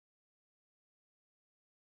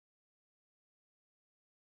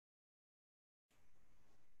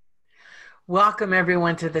Welcome,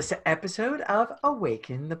 everyone, to this episode of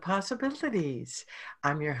Awaken the Possibilities.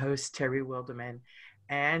 I'm your host, Terry Wilderman,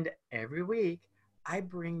 and every week I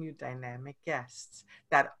bring you dynamic guests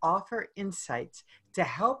that offer insights to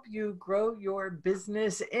help you grow your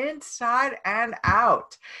business inside and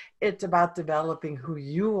out. It's about developing who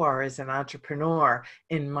you are as an entrepreneur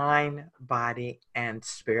in mind, body, and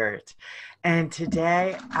spirit. And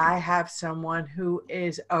today I have someone who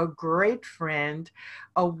is a great friend,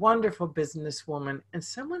 a wonderful businesswoman, and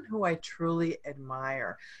someone who I truly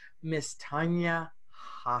admire, Miss Tanya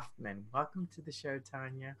Hoffman. Welcome to the show,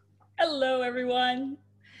 Tanya. Hello, everyone.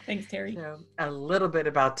 Thanks, Terry. So, a little bit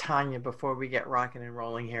about Tanya before we get rocking and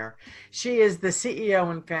rolling here. She is the CEO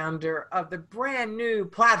and founder of the brand new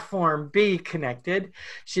platform Be Connected.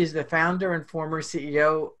 She's the founder and former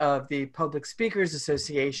CEO of the Public Speakers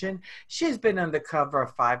Association. She has been on the cover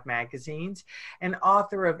of 5 magazines, an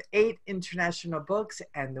author of 8 international books,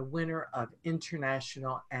 and the winner of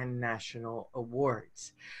international and national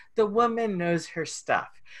awards. The woman knows her stuff.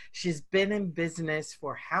 She's been in business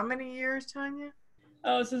for how many years, Tanya?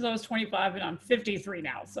 Oh, since I was 25 and I'm 53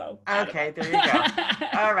 now, so I don't Okay, there you go.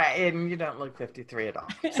 All right, and you don't look 53 at all.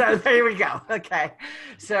 So there we go. Okay.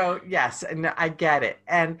 So yes, and I get it.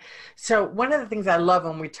 And so one of the things I love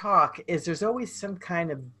when we talk is there's always some kind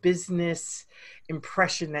of business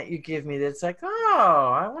impression that you give me that's like,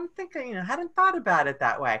 oh, I wouldn't think, hadn't thought about it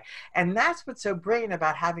that way. And that's what's so brilliant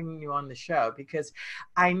about having you on the show, because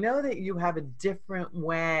I know that you have a different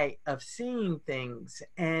way of seeing things,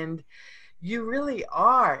 and you really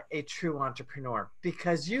are a true entrepreneur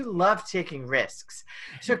because you love taking risks.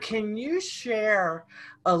 So, can you share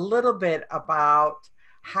a little bit about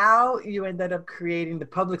how you ended up creating the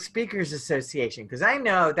Public Speakers Association? Because I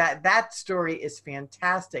know that that story is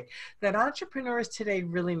fantastic that entrepreneurs today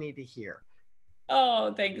really need to hear.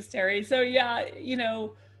 Oh, thanks, Terry. So yeah,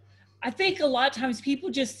 I think a lot of times people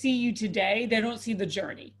just see you today, they don't see the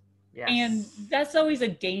journey. And Yes. that's always a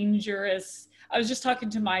dangerous. I was just talking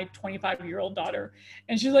to my 25-year-old daughter,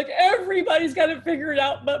 and she's like, everybody's got to figure it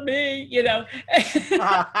out but me. And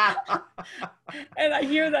I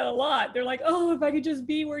hear that a lot. They're like, oh, if I could just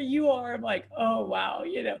be where you are. I'm like, oh, wow.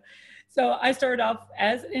 So I started off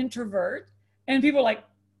as an introvert, and people are like,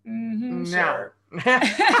 mm-hmm, No. sure.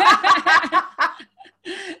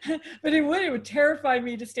 But it would terrify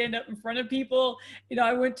me to stand up in front of people.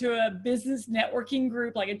 I went to a business networking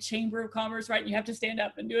group, like a chamber of commerce, right? You have to stand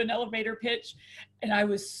up and do an elevator pitch. And I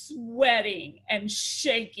was sweating and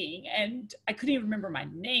shaking, and I couldn't even remember my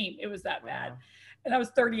name. It was that bad. Wow. And I was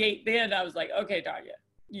 38 then. I was like, okay, Tanya,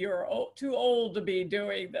 you're too old to be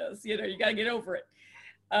doing this. You got to get over it.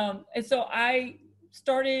 And so I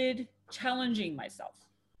started challenging myself.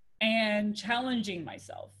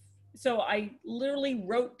 So I literally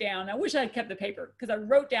wrote down, I wish I had kept the paper, because I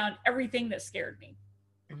wrote down everything that scared me.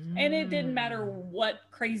 And it didn't matter Mm. what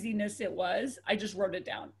craziness it was, I just wrote it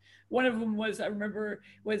down. One of them was, I remember,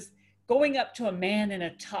 was going up to a man in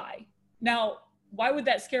a tie. Now, why would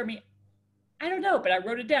that scare me? I don't know, but I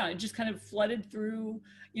wrote it down. It just kind of flooded through,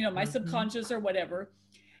 my Mhm. subconscious or whatever.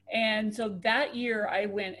 And so that year I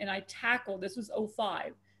went and I tackled, this was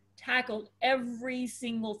 '05, tackled every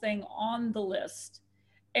single thing on the list.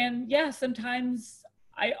 And yeah, sometimes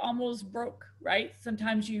I almost broke, right?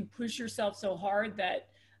 Sometimes you push yourself so hard that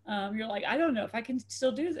you're like, I don't know if I can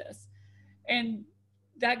still do this. And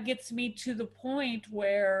that gets me to the point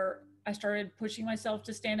where I started pushing myself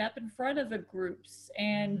to stand up in front of the groups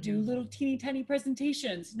and do Mm. little teeny tiny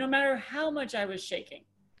presentations, no matter how much I was shaking.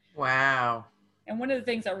 Wow. And one of the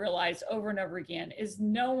things I realized over and over again is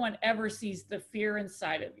no one ever sees the fear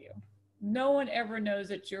inside of you. No one ever knows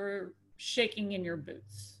that you're shaking in your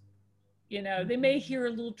boots. They may Mhm. hear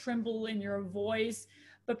a little tremble in your voice,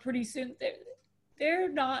 but pretty soon they're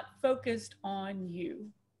not focused on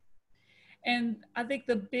you. And I think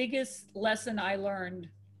the biggest lesson I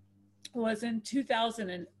learned was in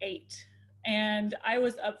 2008. And I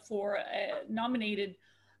was up for nominated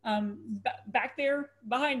back there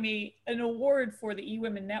behind me, an award for the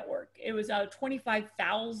eWomen Network. It was out of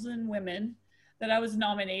 25,000 women that I was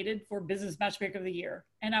nominated for Business Matchmaker of the Year.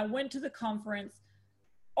 And I went to the conference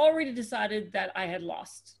already decided that I had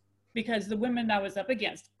lost, because the women I was up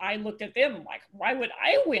against, I looked at them like, why would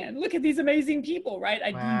I win? Look at these amazing people, right?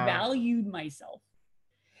 I Wow. devalued myself.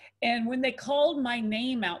 And when they called my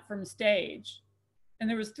name out from stage, and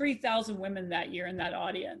there was 3,000 women that year in that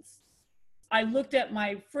audience, I looked at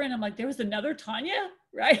my friend, I'm like, there was another Tanya,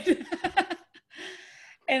 right?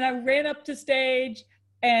 And I ran up to stage,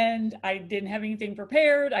 and I didn't have anything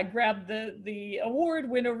prepared. I grabbed the award,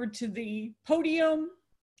 went over to the podium,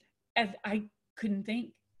 and I couldn't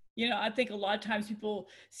think. You know, I think a lot of times people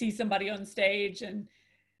see somebody on stage, and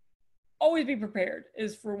always be prepared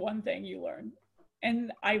is for one thing you learn.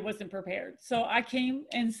 And I wasn't prepared. So I came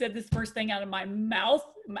and said this first thing out of my mouth,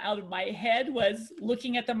 out of my head, was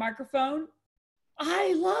looking at the microphone.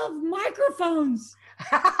 I love microphones.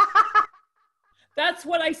 That's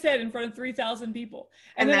what I said in front of 3,000 people.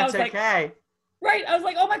 And then that's I was okay. like, right. I was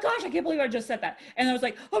like, oh my gosh, I can't believe I just said that. And I was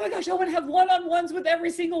like, oh my gosh, I want to have one-on-ones with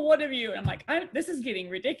every single one of you. And I'm like, this is getting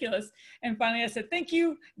ridiculous. And finally I said, thank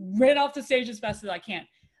you, ran off the stage as fast as I can.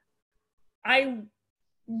 I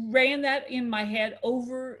ran that in my head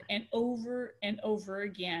over and over and over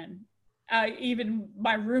again. Even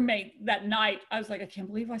my roommate that night, I was like, I can't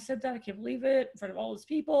believe I said that. I can't believe it in front of all those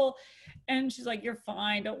people. And she's like, you're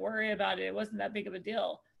fine. Don't worry about it. It wasn't that big of a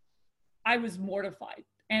deal. I was mortified.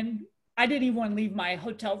 And I didn't even want to leave my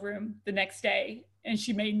hotel room the next day. And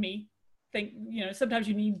she made me think, you know, sometimes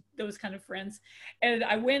you need those kind of friends. And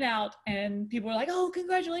I went out and people were like, oh,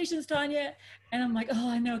 congratulations, Tanya. And I'm like, oh,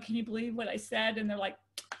 I know. Can you believe what I said? And they're like,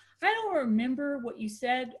 I don't remember what you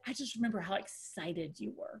said. I just remember how excited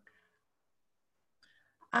you were.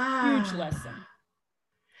 Huge lesson.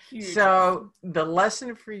 Huge so lesson. The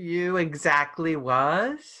lesson for you exactly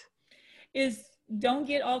is don't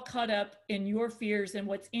get all caught up in your fears and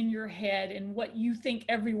what's in your head and what you think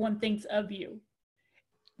everyone thinks of you.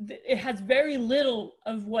 It has very little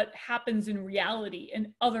of what happens in reality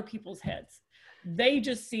in other people's heads. They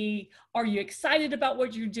just see, are you excited about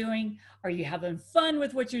what you're doing? Are you having fun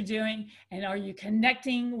with what you're doing? And are you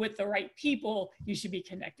connecting with the right people you should be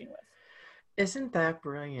connecting with? Isn't that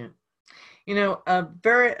brilliant? You know, a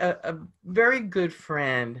very good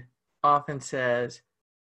friend often says,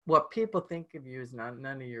 what people think of you is none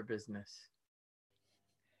of your business.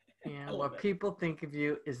 Yeah, what people think of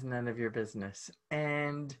you is none of your business.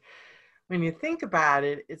 And when you think about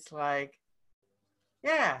it, it's like,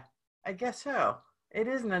 yeah, I guess so. It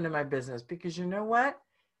is none of my business, because you know what?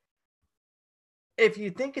 If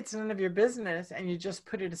you think it's none of your business and you just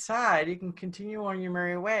put it aside, you can continue on your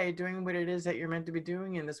merry way doing what it is that you're meant to be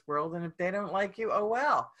doing in this world. And if they don't like you, oh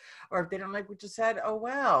well. Or if they don't like what you said, oh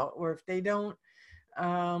well. Or if they don't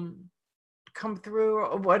come through,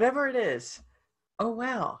 or whatever it is, oh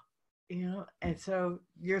well. You know, and so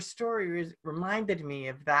your story reminded me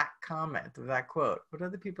of that comment, of that quote. What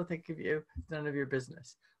other people think of you, it's none of your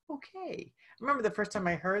business. Okay. I remember the first time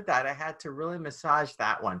I heard that, I had to really massage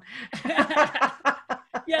that one.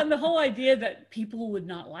 Yeah, and the whole idea that people would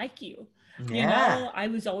not like you. Yeah. You know, I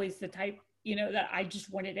was always the type, you know, that I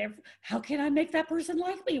just wanted how can I make that person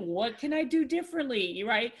like me? What can I do differently?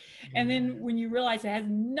 Right. Yeah. And then when you realize it has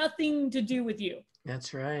nothing to do with you.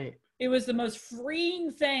 That's right. It was the most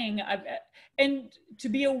freeing thing and to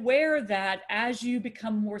be aware that as you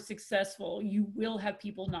become more successful, you will have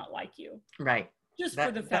people not like you. Right. Just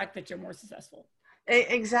for the fact that you're more successful.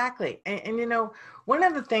 Exactly. And you know, one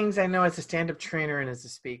of the things I know as a stand-up trainer and as a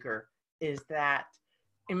speaker is that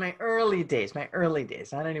in my early days, not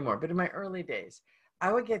anymore, but in my early days,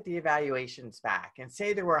 I would get the evaluations back and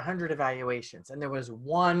say there were 100 evaluations and there was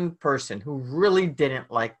one person who really didn't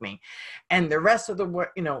like me. And the rest of the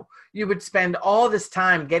work, you know, you would spend all this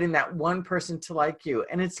time getting that one person to like you.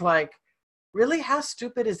 And it's like, really, how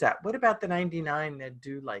stupid is that? What about the 99 that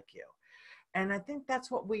do like you? And I think that's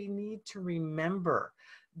what we need to remember,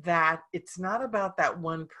 that it's not about that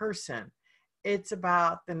one person. It's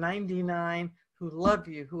about the 99 who love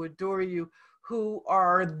you, who adore you, who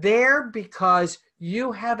are there because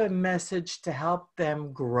you have a message to help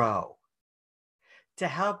them grow, to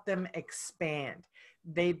help them expand.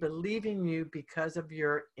 They believe in you because of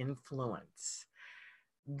your influence.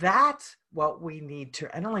 That's what we need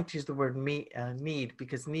to, I don't like to use the word need,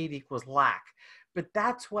 because need equals lack, but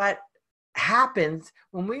that's what happens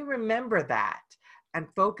when we remember that and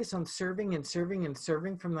focus on serving and serving and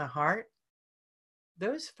serving from the heart.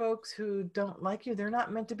 Those folks who don't like you, they're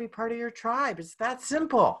not meant to be part of your tribe. It's that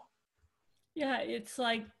simple. Yeah, it's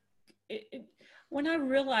like when I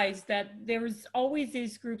realized that there was always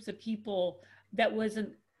these groups of people that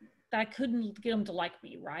I couldn't get them to like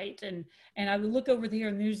me, right? And I would look over there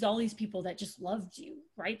and there's all these people that just loved you,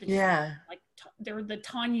 right? Yeah. Like they're the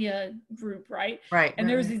Tanya group, right? Right. And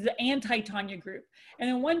there was this anti-Tanya group. And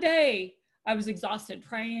then one day I was exhausted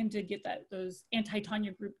trying to get those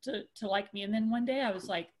anti-Tanya group to like me. And then one day I was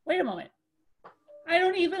like, wait a moment. I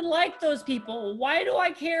don't even like those people. Why do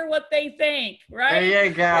I care what they think? Right? There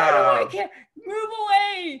you go. Why do I care? Move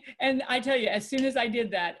away. And I tell you, as soon as I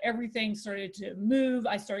did that, everything started to move.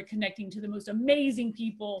 I started connecting to the most amazing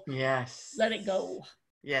people. Yes. Let it go.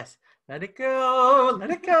 Yes. Let it go.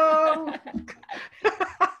 Let it go.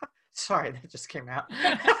 Sorry, that just came out.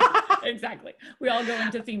 Exactly. We all go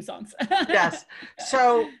into theme songs. Yes.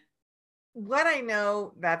 So what I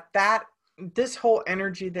know that this whole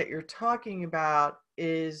energy that you're talking about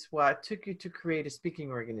is what took you to create a speaking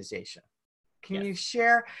organization. Can Yes. you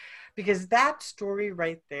share? Because that story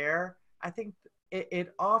right there, I think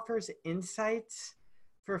it offers insights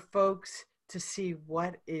for folks to see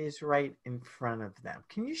what is right in front of them.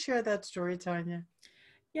 Can you share that story, Tanya?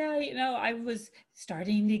 Yeah, I was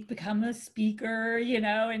starting to become a speaker,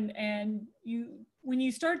 and when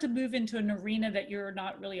you start to move into an arena that you're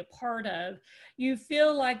not really a part of, you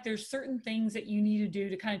feel like there's certain things that you need to do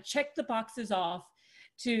to kind of check the boxes off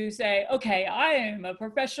to say, okay, I am a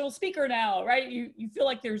professional speaker now, right? You feel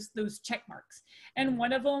like there's those check marks. And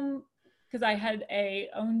one of them, because I had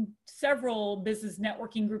owned several business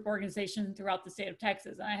networking group organizations throughout the state of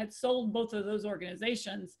Texas, and I had sold both of those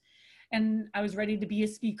organizations, and I was ready to be a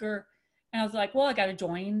speaker. And I was like, well, I got to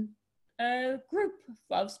join a group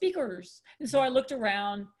of speakers. And so I looked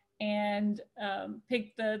around and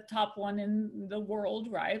picked the top one in the world,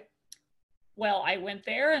 right? Well, I went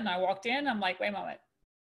there and I walked in. I'm like, wait a moment.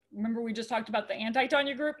 Remember we just talked about the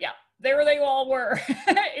anti-Tanya group? Yeah, there they all were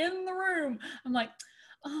in the room. I'm like,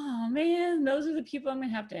 oh man, those are the people I'm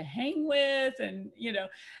gonna have to hang with. And,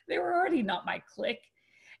 they were already not my clique.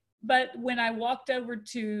 But when I walked over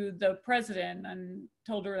to the president and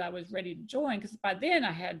told her I was ready to join, because by then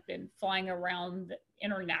I had been flying around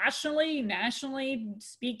internationally, nationally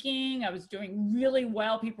speaking. I was doing really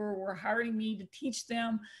well. People were hiring me to teach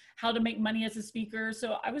them how to make money as a speaker.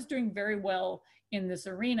 So I was doing very well in this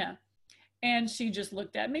arena. And she just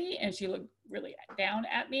looked at me and she looked really down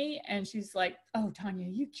at me. And she's like, oh, Tanya,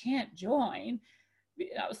 you can't join.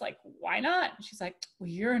 I was like, why not? She's like, well,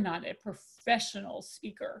 you're not a professional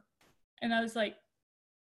speaker. And I was like,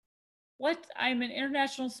 what? I'm an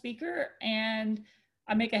international speaker and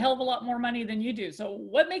I make a hell of a lot more money than you do. So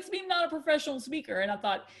what makes me not a professional speaker? And I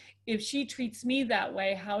thought, if she treats me that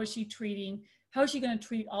way, how is she going to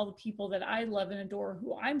treat all the people that I love and adore,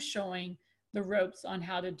 who I'm showing the ropes on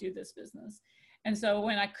how to do this business? And so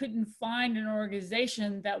when I couldn't find an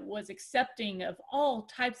organization that was accepting of all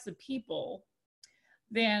types of people,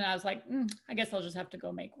 then I was like, I guess I'll just have to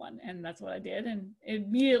go make one. And that's what I did. And it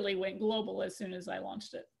immediately went global as soon as I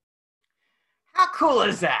launched it. How cool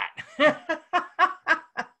is that?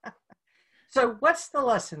 So what's the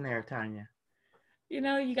lesson there, Tanya? You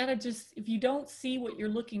got to just, if you don't see what you're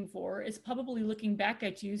looking for, it's probably looking back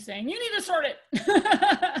at you saying, you need to start it.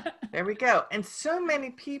 There we go. And so many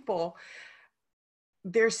people,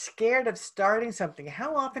 they're scared of starting something.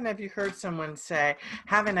 How often have you heard someone say,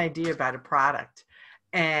 have an idea about a product?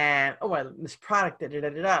 And, oh, well, this product, da, da, da,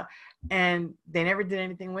 da, da, and they never did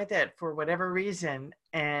anything with it for whatever reason.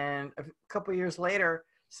 And a couple of years later,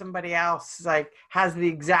 somebody else has the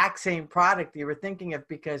exact same product you were thinking of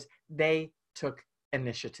because they took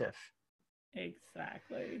initiative.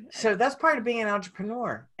 Exactly. So that's part of being an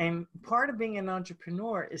entrepreneur. And part of being an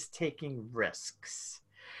entrepreneur is taking risks.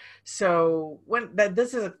 So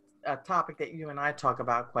this is a topic that you and I talk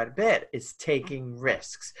about quite a bit, is taking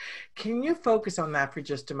risks. Can you focus on that for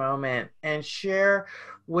just a moment and share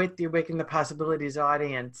with the Awaken the Possibilities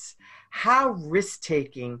audience how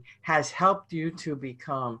risk-taking has helped you to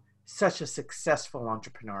become such a successful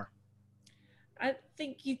entrepreneur? I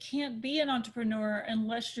think you can't be an entrepreneur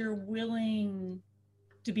unless you're willing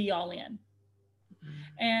to be all in.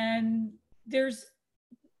 And if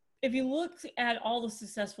you look at all the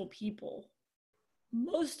successful people,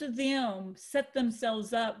 most of them set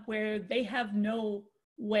themselves up where they have no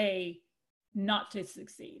way not to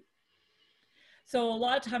succeed. So a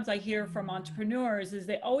lot of times I hear from entrepreneurs is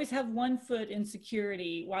they always have one foot in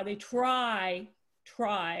security while they try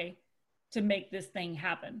to make this thing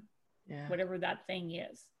happen, whatever that thing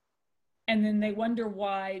is. And then they wonder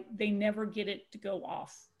why they never get it to go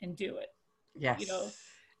off and do it. Yes.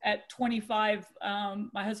 At 25,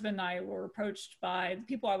 my husband and I were approached by the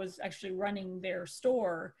people I was actually running their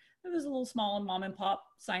store. It was a little small mom and pop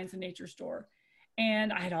science and nature store.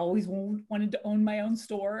 And I had always wanted to own my own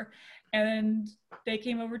store. And they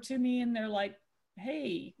came over to me and they're like,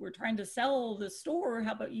 hey, we're trying to sell the store.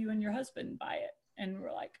 How about you and your husband buy it? And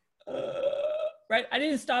we're like, right? I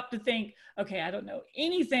didn't stop to think, okay, I don't know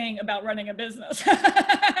anything about running a business.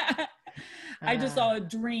 I just saw a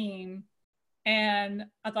dream. And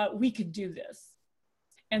I thought we could do this.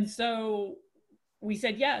 And so we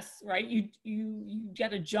said yes, right? You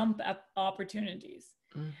got to jump at opportunities.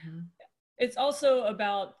 Mm-hmm. It's also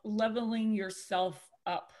about leveling yourself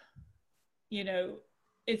up.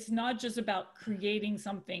 It's not just about creating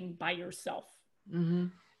something by yourself. Mm-hmm.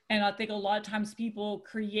 And I think a lot of times people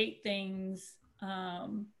create things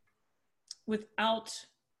without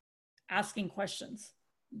asking questions.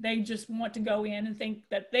 They just want to go in and think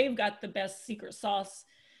that they've got the best secret sauce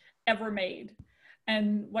ever made.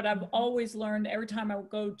 And what I've always learned every time I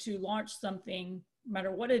go to launch something, no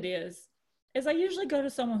matter what it is I usually go to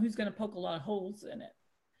someone who's going to poke a lot of holes in it.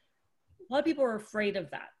 A lot of people are afraid of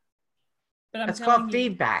that. But That's called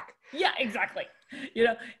feedback. Yeah, exactly. You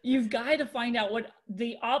know, you've got to find out what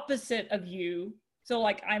the opposite of you. So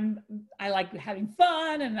like I like having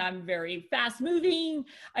fun and I'm very fast moving.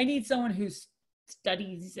 I need someone who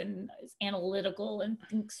studies and is analytical and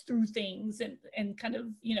thinks through things and kind of,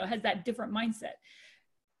 you know, has that different mindset.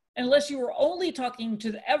 Unless you were only talking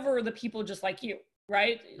to the people just like you,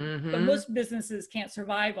 right? Mm-hmm. But most businesses can't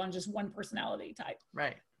survive on just one personality type.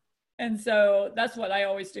 Right. And so that's what I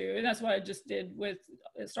always do. And that's what I just did with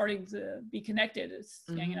starting to be connected. Is,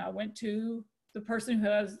 you know, I went to the person who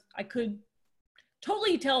I could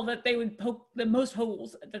totally tell that they would poke the most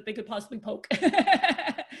holes that they could possibly poke.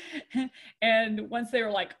 And once they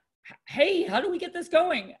were like, hey, how do we get this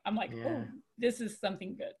going? I'm like, oh, this is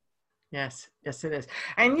something good. Yes, yes, it is.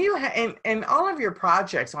 And you and all of your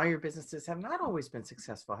projects, all your businesses have not always been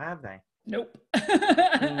successful, have they? Nope.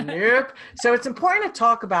 Nope. So it's important to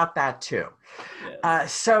talk about that too.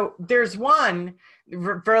 Yes. So there's one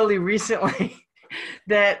fairly recently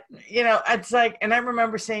that, you know, it's like, and I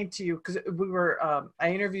remember saying to you, because we were,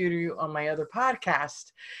 I interviewed you on my other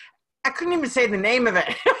podcast. I couldn't even say the name of it.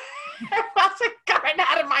 It wasn't coming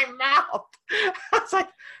out of my mouth. I was like,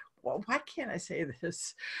 well, why can't I say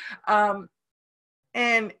this?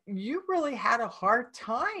 And you really had a hard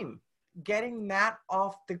time getting that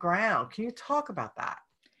off the ground. Can you talk about that?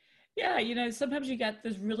 Yeah, you know, sometimes you got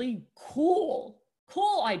this really cool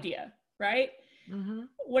idea, right? Mm-hmm.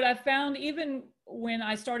 What I found, even when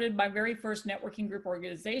I started my very first networking group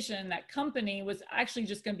organization, that company was actually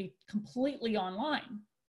just going to be completely online.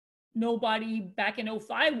 Nobody back in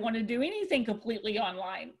 2005 wanted to do anything completely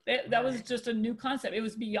online. That was just a new concept. It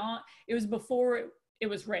was before it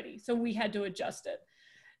was ready. So we had to adjust it.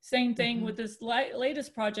 Same thing with this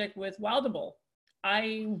latest project with Wildable.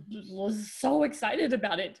 I was so excited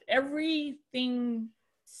about it. Everything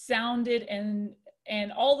sounded and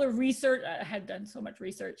all the research, I had done so much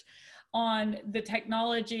research on the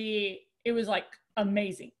technology. It was like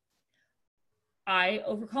amazing. I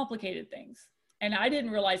overcomplicated things. And I didn't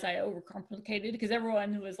realize I overcomplicated because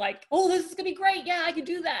everyone was like, oh, this is gonna be great. Yeah, I could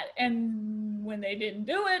do that. And when they didn't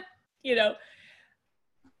do it, you know,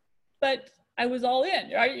 but I was all in,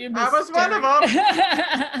 right? I was one of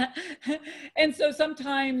them. And so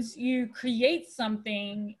sometimes you create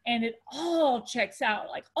something and it all checks out,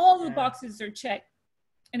 like all the boxes are checked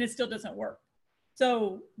and it still doesn't work.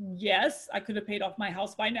 So yes, I could have paid off my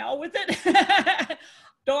house by now with it.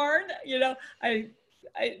 Darn, you know,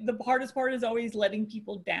 the hardest part is always letting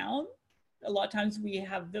people down. A lot of times we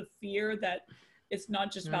have the fear that it's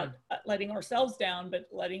not just about letting ourselves down, but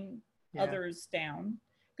letting others down,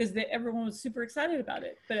 because everyone was super excited about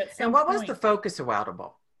it. But at some point, was the focus of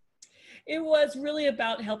Wildable? It was really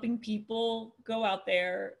about helping people go out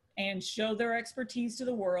there and show their expertise to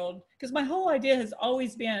the world. Because my whole idea has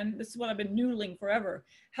always been, this is what I've been noodling forever.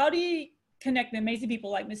 How do you connect the amazing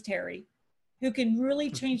people like Miss Terry, who can really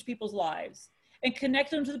change people's lives? And connect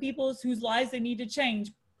them to the people whose lives they need to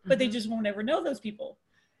change, but they just won't ever know those people.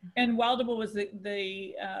 And Wildable was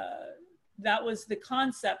that was the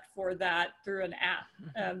concept for that, through an app,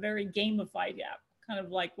 a very gamified app, kind of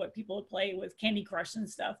like what people play with Candy Crush and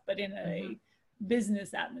stuff, but in a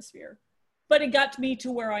business atmosphere. But it got me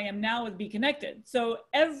to where I am now with Be Connected. So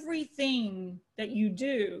everything that you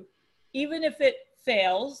do, even if it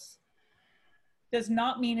fails, does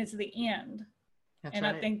not mean it's the end. That's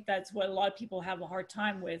right. I think that's what a lot of people have a hard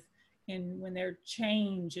time with when they're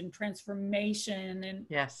change and transformation, and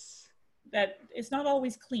that it's not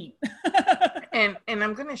always clean. and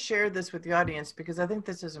I'm going to share this with the audience because I think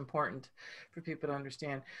this is important for people to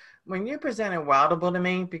understand. When you presented Wildable to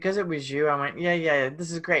me, because it was you, I went, yeah,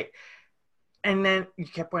 this is great. And then you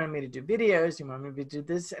kept wanting me to do videos, you wanted me to do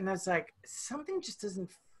this, and I was like, something just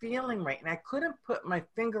isn't feeling right. And I couldn't put my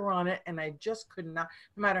finger on it, and I just could not,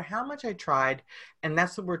 no matter how much I tried. And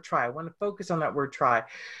that's the word try. I want to focus on that word try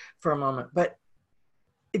for a moment, but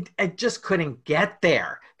I just couldn't get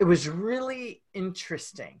there. It was really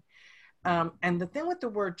interesting. And the thing with the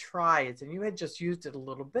word try is, and you had just used it a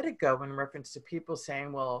little bit ago in reference to people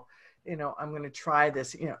saying, well, you know, I'm going to try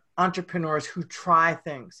this, you know, entrepreneurs who try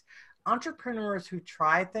things. Entrepreneurs who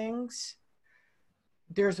try things,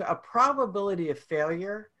 there's a probability of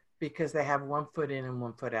failure because they have 1 foot in and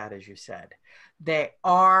 1 foot out, as you said. They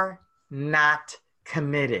are not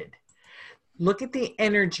committed. Look at the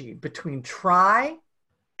energy between try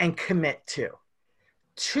and commit to.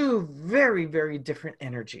 two very, very different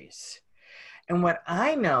energies. And what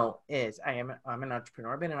I know is I'm an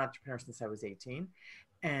entrepreneur. I've been an entrepreneur since I was 18.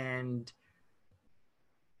 And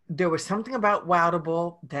there was something about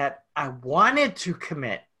Woutable that I wanted to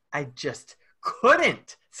commit. I just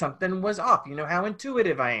couldn't. Something was off. You know how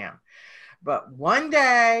intuitive I am. But one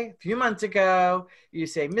day, a few months ago, you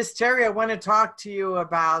say, Miss Terry, I want to talk to you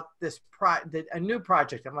about a new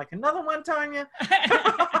project. I'm like, another one, Tanya?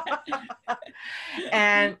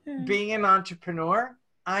 And being an entrepreneur,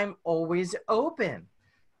 I'm always open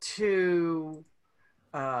to,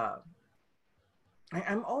 I'm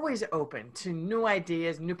always open to new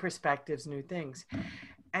ideas, new perspectives, new things.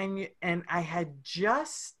 And I had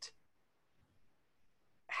just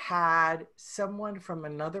had someone from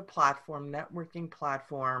another platform, networking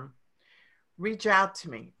platform, reach out to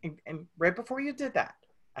me. And right before you did that,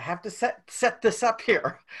 I have to set this up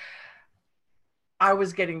here. I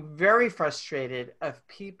was getting very frustrated of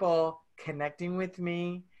people connecting with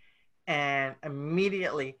me and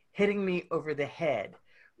immediately hitting me over the head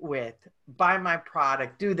with buy my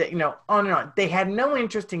product, do that, on and on. They had no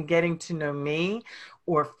interest in getting to know me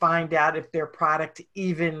or find out if their product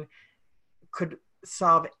even could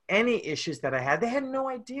solve any issues that I had. They had no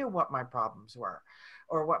idea what my problems were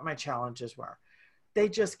or what my challenges were. They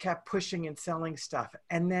just kept pushing and selling stuff.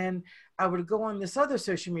 And then I would go on this other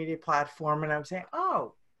social media platform and I would say,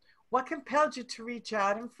 oh, what compelled you to reach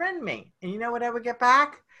out and friend me? And you know what I would get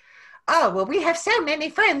back? Oh, well, we have so many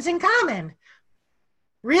friends in common.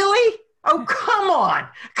 Really? Oh, come on.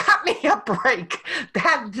 Cut me a break.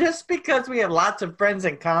 That just because we have lots of friends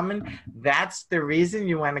in common, that's the reason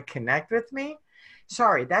you want to connect with me?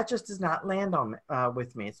 Sorry, that just does not land on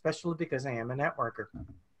with me, especially because I am a networker.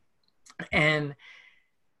 And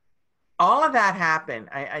all of that happened.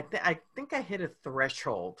 I think I hit a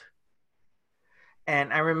threshold.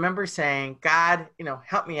 And I remember saying, God,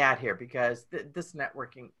 help me out here, because this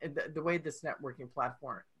networking, the way this networking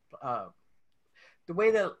platform, the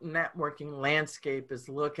way the networking landscape is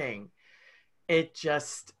looking, it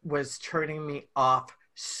just was turning me off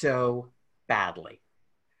so badly.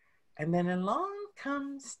 And then along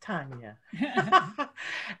comes Tanya.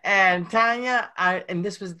 And Tanya, and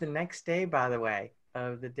this was the next day, by the way,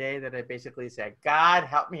 of the day that I basically said, God,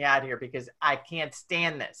 help me out here, because I can't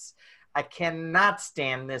stand this. I cannot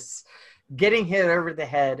stand this getting hit over the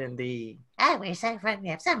head and the, oh, we're so friendly. We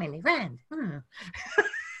have so many friends.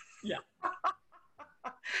 Yeah.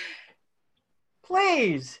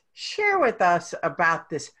 Please share with us about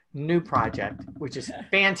this new project, which is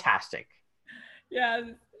fantastic. Yeah,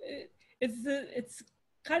 it's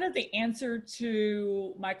kind of the answer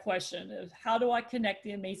to my question of how do I connect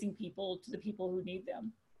the amazing people to the people who need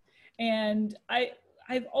them? And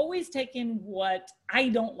I've always taken what I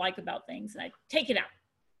don't like about things and I take it out,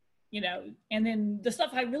 and then the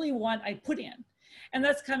stuff I really want, I put in. And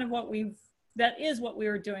that's kind of that is what we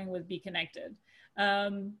were doing with Be Connected.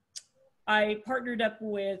 I partnered up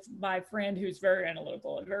with my friend who's very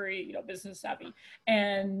analytical and very, business savvy.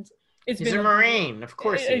 And he's a Marine, of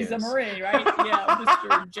course he is. He's a Marine, right? Yeah,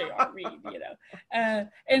 Mr. J.R. Reed,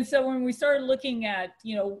 And so when we started looking at,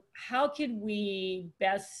 how could we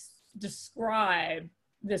best describe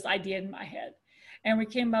this idea in my head? And we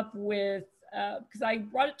came up with, because I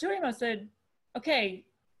brought it to him, I said, okay,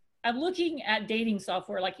 I'm looking at dating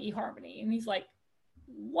software like eHarmony. And he's like,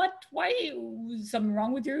 what? Why? Something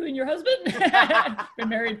wrong with you and your husband? Been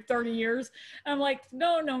married 30 years. I'm like,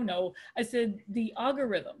 no. I said, the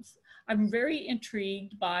algorithms. I'm very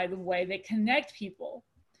intrigued by the way they connect people.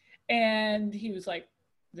 And he was like,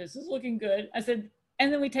 this is looking good. I said,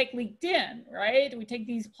 and then we take LinkedIn, right? We take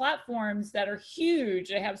these platforms that are huge.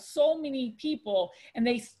 They have so many people and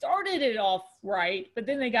they started it off right, but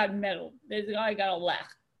then they got meddled. They got a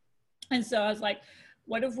left. And so I was like,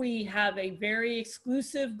 what if we have a very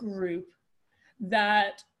exclusive group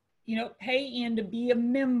that, pay in to be a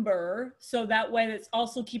member, so that way it's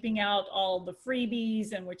also keeping out all the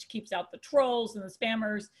freebies, and which keeps out the trolls and the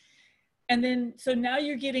spammers. And then, so now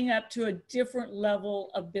you're getting up to a different level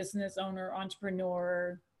of business owner,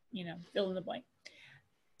 entrepreneur, fill in the blank.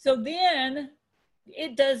 So then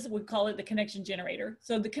it does, we call it the connection generator.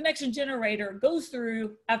 So the connection generator goes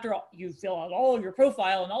through, after all, you fill out all of your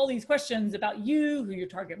profile and all these questions about you, who your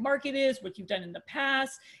target market is, what you've done in the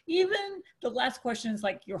past, even the last questions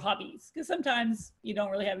like your hobbies, because sometimes you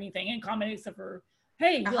don't really have anything in common except for,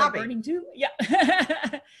 hey, you like burning too? Yeah.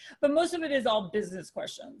 But most of it is all business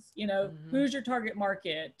questions. Who's your target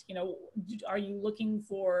market? Are you looking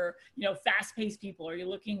for, fast-paced people? Are you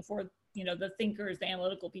looking for, the thinkers, the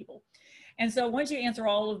analytical people? And so once you answer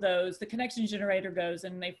all of those, the connection generator goes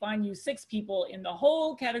and they find you 6 people in the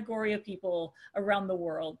whole category of people around the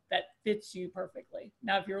world that fits you perfectly.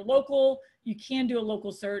 Now, if you're local, you can do a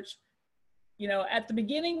local search. You know, at the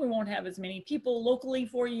beginning, we won't have as many people locally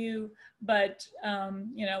for you, but,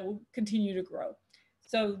 you know, we'll continue to grow.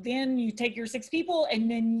 So then you take your 6 people and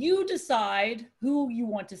then you decide who you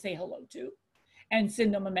want to say hello to and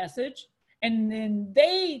send them a message. And then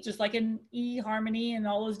they, just like in eHarmony and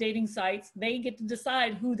all those dating sites, they get to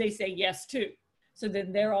decide who they say yes to. So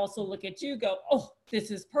then they're also look at you, go, oh, this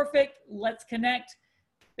is perfect. Let's connect.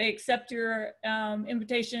 They accept your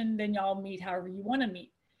invitation. Then y'all meet however you want to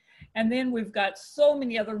meet. And then we've got so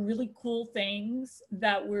many other really cool things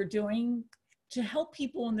that we're doing to help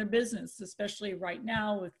people in their business, especially right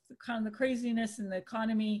now with kind of the craziness in the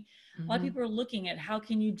economy. A lot of people are looking at how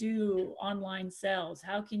can you do online sales?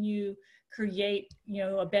 How can you create, you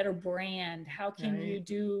know, a better brand? How can you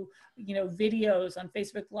do, you know, videos on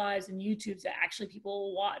Facebook Lives and YouTubes that actually people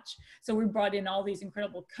will watch? So we brought in all these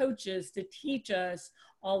incredible coaches to teach us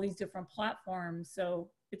all these different platforms. So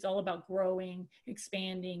it's all about growing,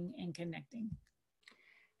 expanding, and connecting.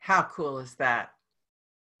 How cool is that?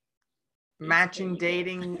 Matching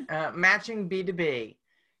dating, matching B2B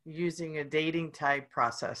using a dating type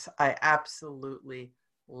process. I absolutely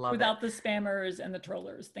love Without it. the spammers and the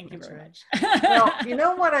trollers. Thank you very much. Well, you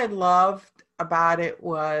know what I loved about it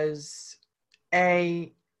was when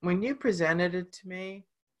you presented it to me,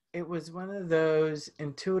 it was one of those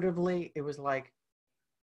intuitively, it was like,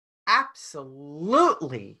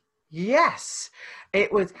 absolutely. Yes,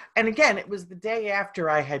 it was. And again, it was the day after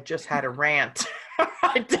I had just had a rant.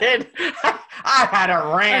 I did. I had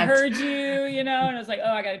a rant. I heard you, you know, and I was like,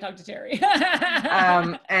 oh, I got to talk to Terry.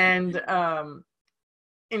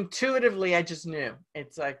 Intuitively, I just knew.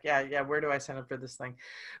 It's like, yeah, where do I sign up for this thing?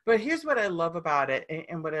 But here's what I love about it,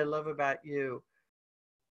 and what I love about you.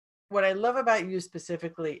 What I love about you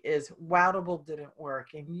specifically is Woutable didn't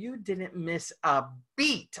work and you didn't miss a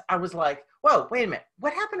beat. I was like, whoa, wait a minute.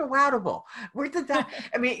 What happened to Woutable? Where did that?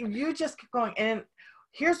 I mean, you just keep going. And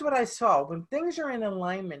here's what I saw. When things are in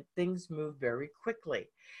alignment, things move very quickly.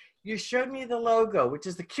 You showed me the logo, which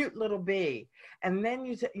is the cute little bee. And then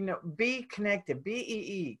you said, you know, Be Connected,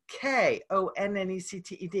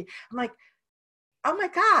 BEEKONNECTED. I'm like, oh my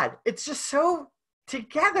God, it's just so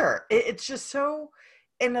together. It's just so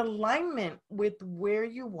in alignment with where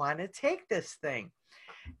you want to take this thing.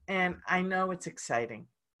 And I know it's exciting,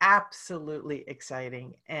 absolutely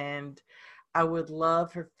exciting. And I would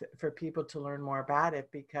love for people to learn more about it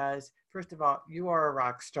because, first of all, you are a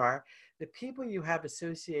rock star. The people you have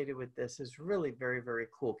associated with this is really very, very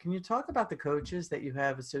cool. Can you talk about the coaches that you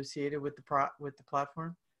have associated with the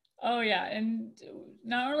platform? Oh yeah, and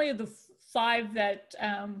not only the 5 that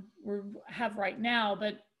we have right now,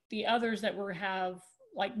 but the others that we have,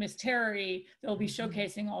 like Miss Terry, they'll be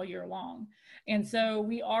showcasing all year long. And so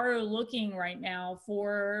we are looking right now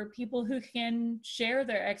for people who can share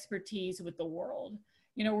their expertise with the world.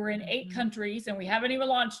 You know, we're in 8 countries and we haven't even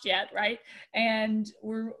launched yet, right? And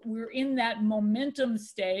we're in that momentum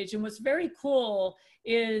stage. And what's very cool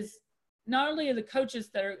is not only are the coaches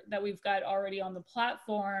that we've got already on the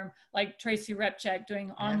platform, like Tracy Repchak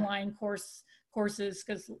doing online courses,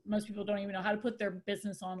 because most people don't even know how to put their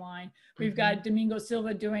business online. We've got Domingo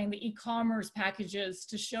Silva doing the e-commerce packages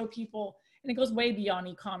to show people, and it goes way beyond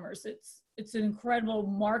e-commerce. It's an incredible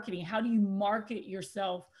marketing. How do you market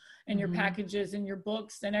yourself and your packages and your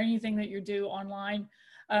books and anything that you do online?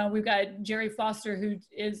 We've got Jerry Foster, who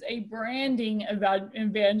is a branding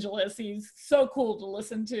evangelist. He's so cool to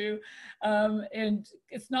listen to. And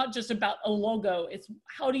it's not just about a logo. It's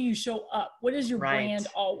how do you show up? What is your brand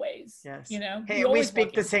always? Yes. You know, hey, we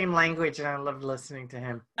speak the same language and I love listening to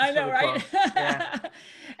him. It's I know, really right? Cool. Yeah.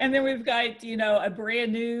 And then we've got, you know, a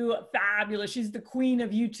brand new, fabulous, she's the queen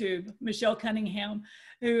of YouTube, Michelle Cunningham,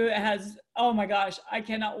 who has, oh my gosh, I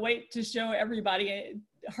cannot wait to show everybody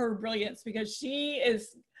her brilliance, because she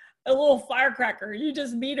is a little firecracker. You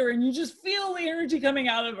just meet her and you just feel the energy coming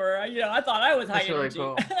out of her. You know, I thought I was high energy.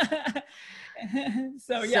 Really cool.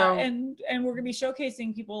 So yeah, and we're gonna be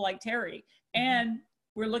showcasing people like Terry, and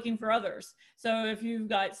we're looking for others. So if you've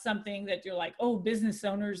got something that you're like, oh, business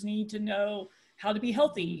owners need to know how to be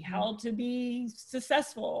healthy, how to be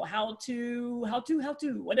successful, how to,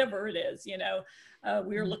 whatever it is, you know,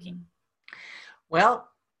 we're looking. Well,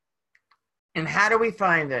 and how do we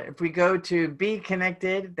find it? If we go to Be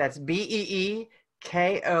Connected, that's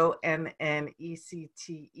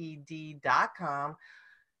BEEKONNECTED.com.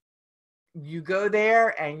 You go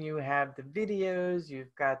there and you have the videos,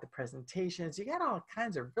 you've got the presentations, you got all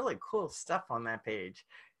kinds of really cool stuff on that page.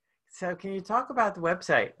 So can you talk about the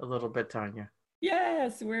website a little bit, Tanya?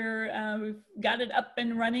 Yes, we've got it up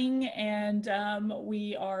and running, and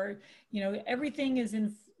we are, everything is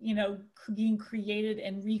in, being created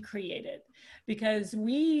and recreated, because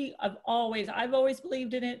I've always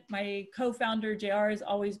believed in it. My co-founder JR has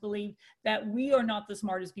always believed that we are not the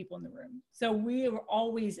smartest people in the room, so we are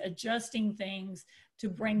always adjusting things to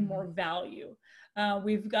bring more value.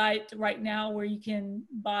 We've got right now where you can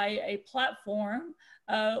buy a platform,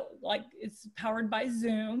 like it's powered by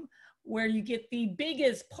Zoom, where you get the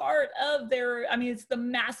biggest part of it's the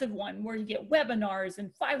massive one where you get webinars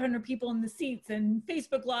and 500 people in the seats and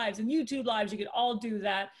Facebook Lives and YouTube Lives. You could all do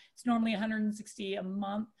that. It's normally $160 a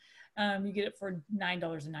month. You get it for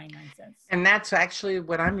 $9.99. And that's actually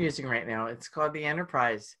what I'm using right now. It's called the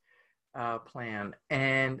Enterprise plan.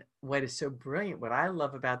 And what is so brilliant, what I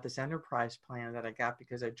love about this Enterprise plan that I got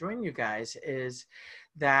because I joined you guys, is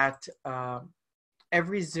that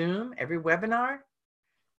every Zoom, every webinar,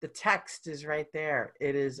 the text is right there.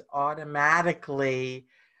 It is automatically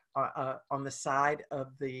on the side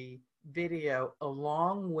of the video,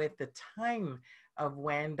 along with the time of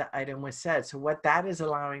when the item was said. So what that is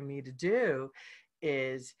allowing me to do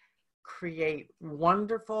is create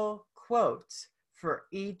wonderful quotes for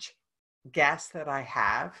each guest that I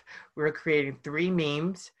have. We're creating 3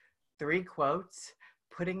 memes, 3 quotes,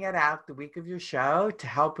 putting it out the week of your show to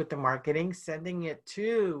help with the marketing, sending it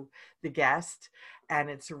to the guest, and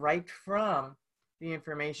it's right from the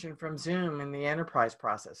information from Zoom in the enterprise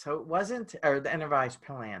process. So it wasn't, or the enterprise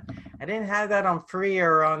plan. I didn't have that on free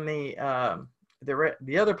or on the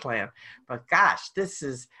other plan, but gosh,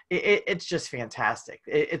 it's just fantastic.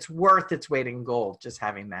 It's worth its weight in gold just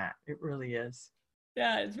having that. It really is.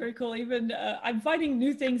 Yeah, it's very cool. Even I'm finding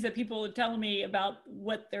new things that people are telling me about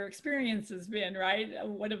what their experience has been, right?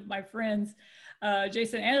 One of my friends,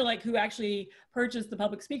 Jason Andelek, who actually purchased the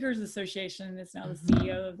Public Speakers Association and is now the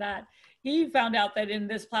CEO of that, he found out that in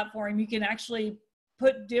this platform, you can actually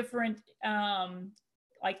put different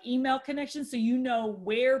like email connections, so you know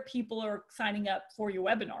where people are signing up for your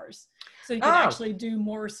webinars. So you can actually do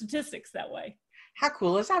more statistics that way. How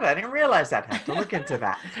cool is that? I didn't realize that. I have to look into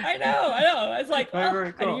that. I know. I was like,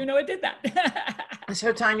 very cool. I didn't even know it did that.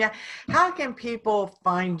 So Tanya, how can people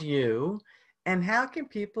find you and how can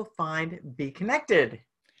people find Be Connected?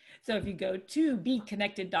 So if you go to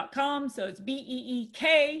beeconnected.com, so it's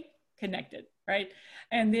BEEK connected, right?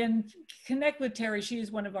 And then connect with Terry. She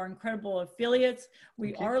is one of our incredible affiliates.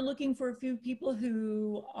 We are looking for a few people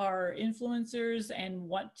who are influencers and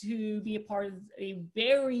want to be a part of a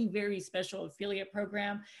very, very special affiliate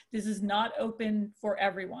program. This is not open for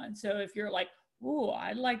everyone. So if you're like, ooh,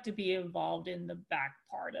 I'd like to be involved in the back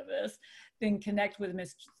part of this, then connect with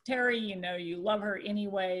Miss Terry. You know, you love her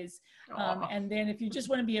anyways. And then if you just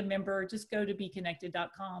want to be a member, just go to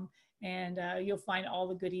beeconnected.com and you'll find all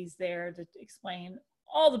the goodies there to explain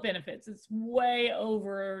all the benefits. It's way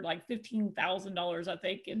over like $15,000, I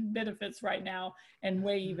think, in benefits right now, and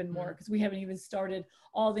way even more because we haven't even started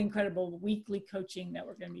all the incredible weekly coaching that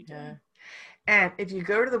we're going to be doing. Yeah. And if you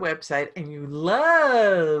go to the website and you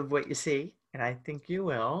love what you see, and I think you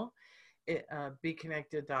will,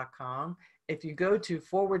 beeconnected.com. If you go to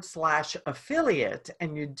 /affiliate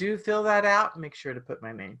and you do fill that out, make sure to put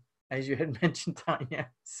my name, as you had mentioned, Tanya.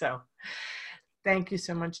 So thank you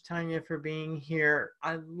so much, Tanya, for being here.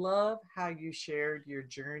 I love how you shared your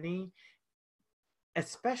journey,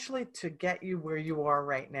 especially to get you where you are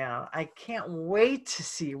right now. I can't wait to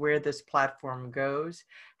see where this platform goes,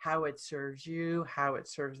 how it serves you, how it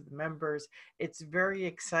serves the members. It's very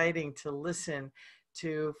exciting to listen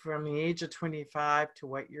to from the age of 25 to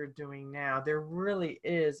what you're doing now. There really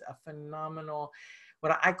is a phenomenal,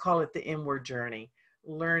 what I call it, the inward journey,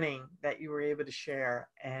 learning that you were able to share,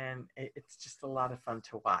 and it's just a lot of fun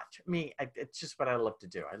to watch. It's just what I love to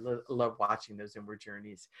do. I love watching those inward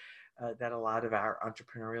journeys that a lot of our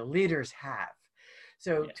entrepreneurial leaders have.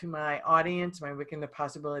 So to my audience, my Waking the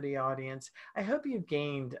Possibility audience, I hope you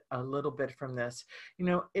gained a little bit from this. You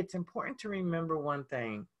know, it's important to remember one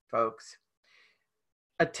thing, folks.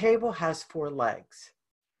 A table has 4 legs,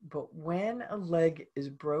 but when a leg is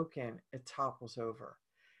broken, it topples over.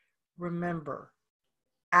 Remember,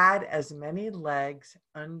 add as many legs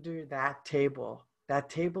under that table. That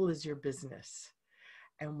table is your business.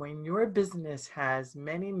 And when your business has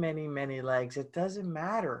many, many, many legs, it doesn't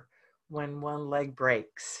matter when one leg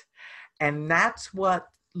breaks. And that's what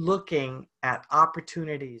looking at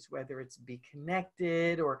opportunities, whether it's Be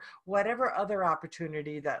Connected or whatever other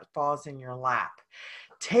opportunity that falls in your lap.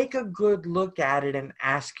 Take a good look at it and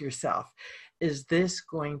ask yourself, is this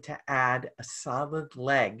going to add a solid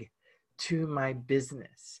leg to my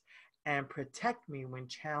business? and protect me when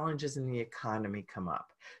challenges in the economy come up.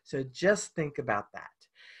 So just think about that.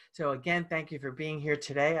 So again, thank you for being here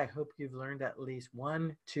today. I hope you've learned at least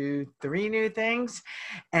 1, 2, 3 new things.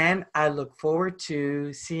 And I look forward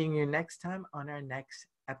to seeing you next time on our next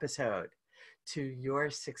episode. To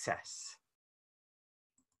your success.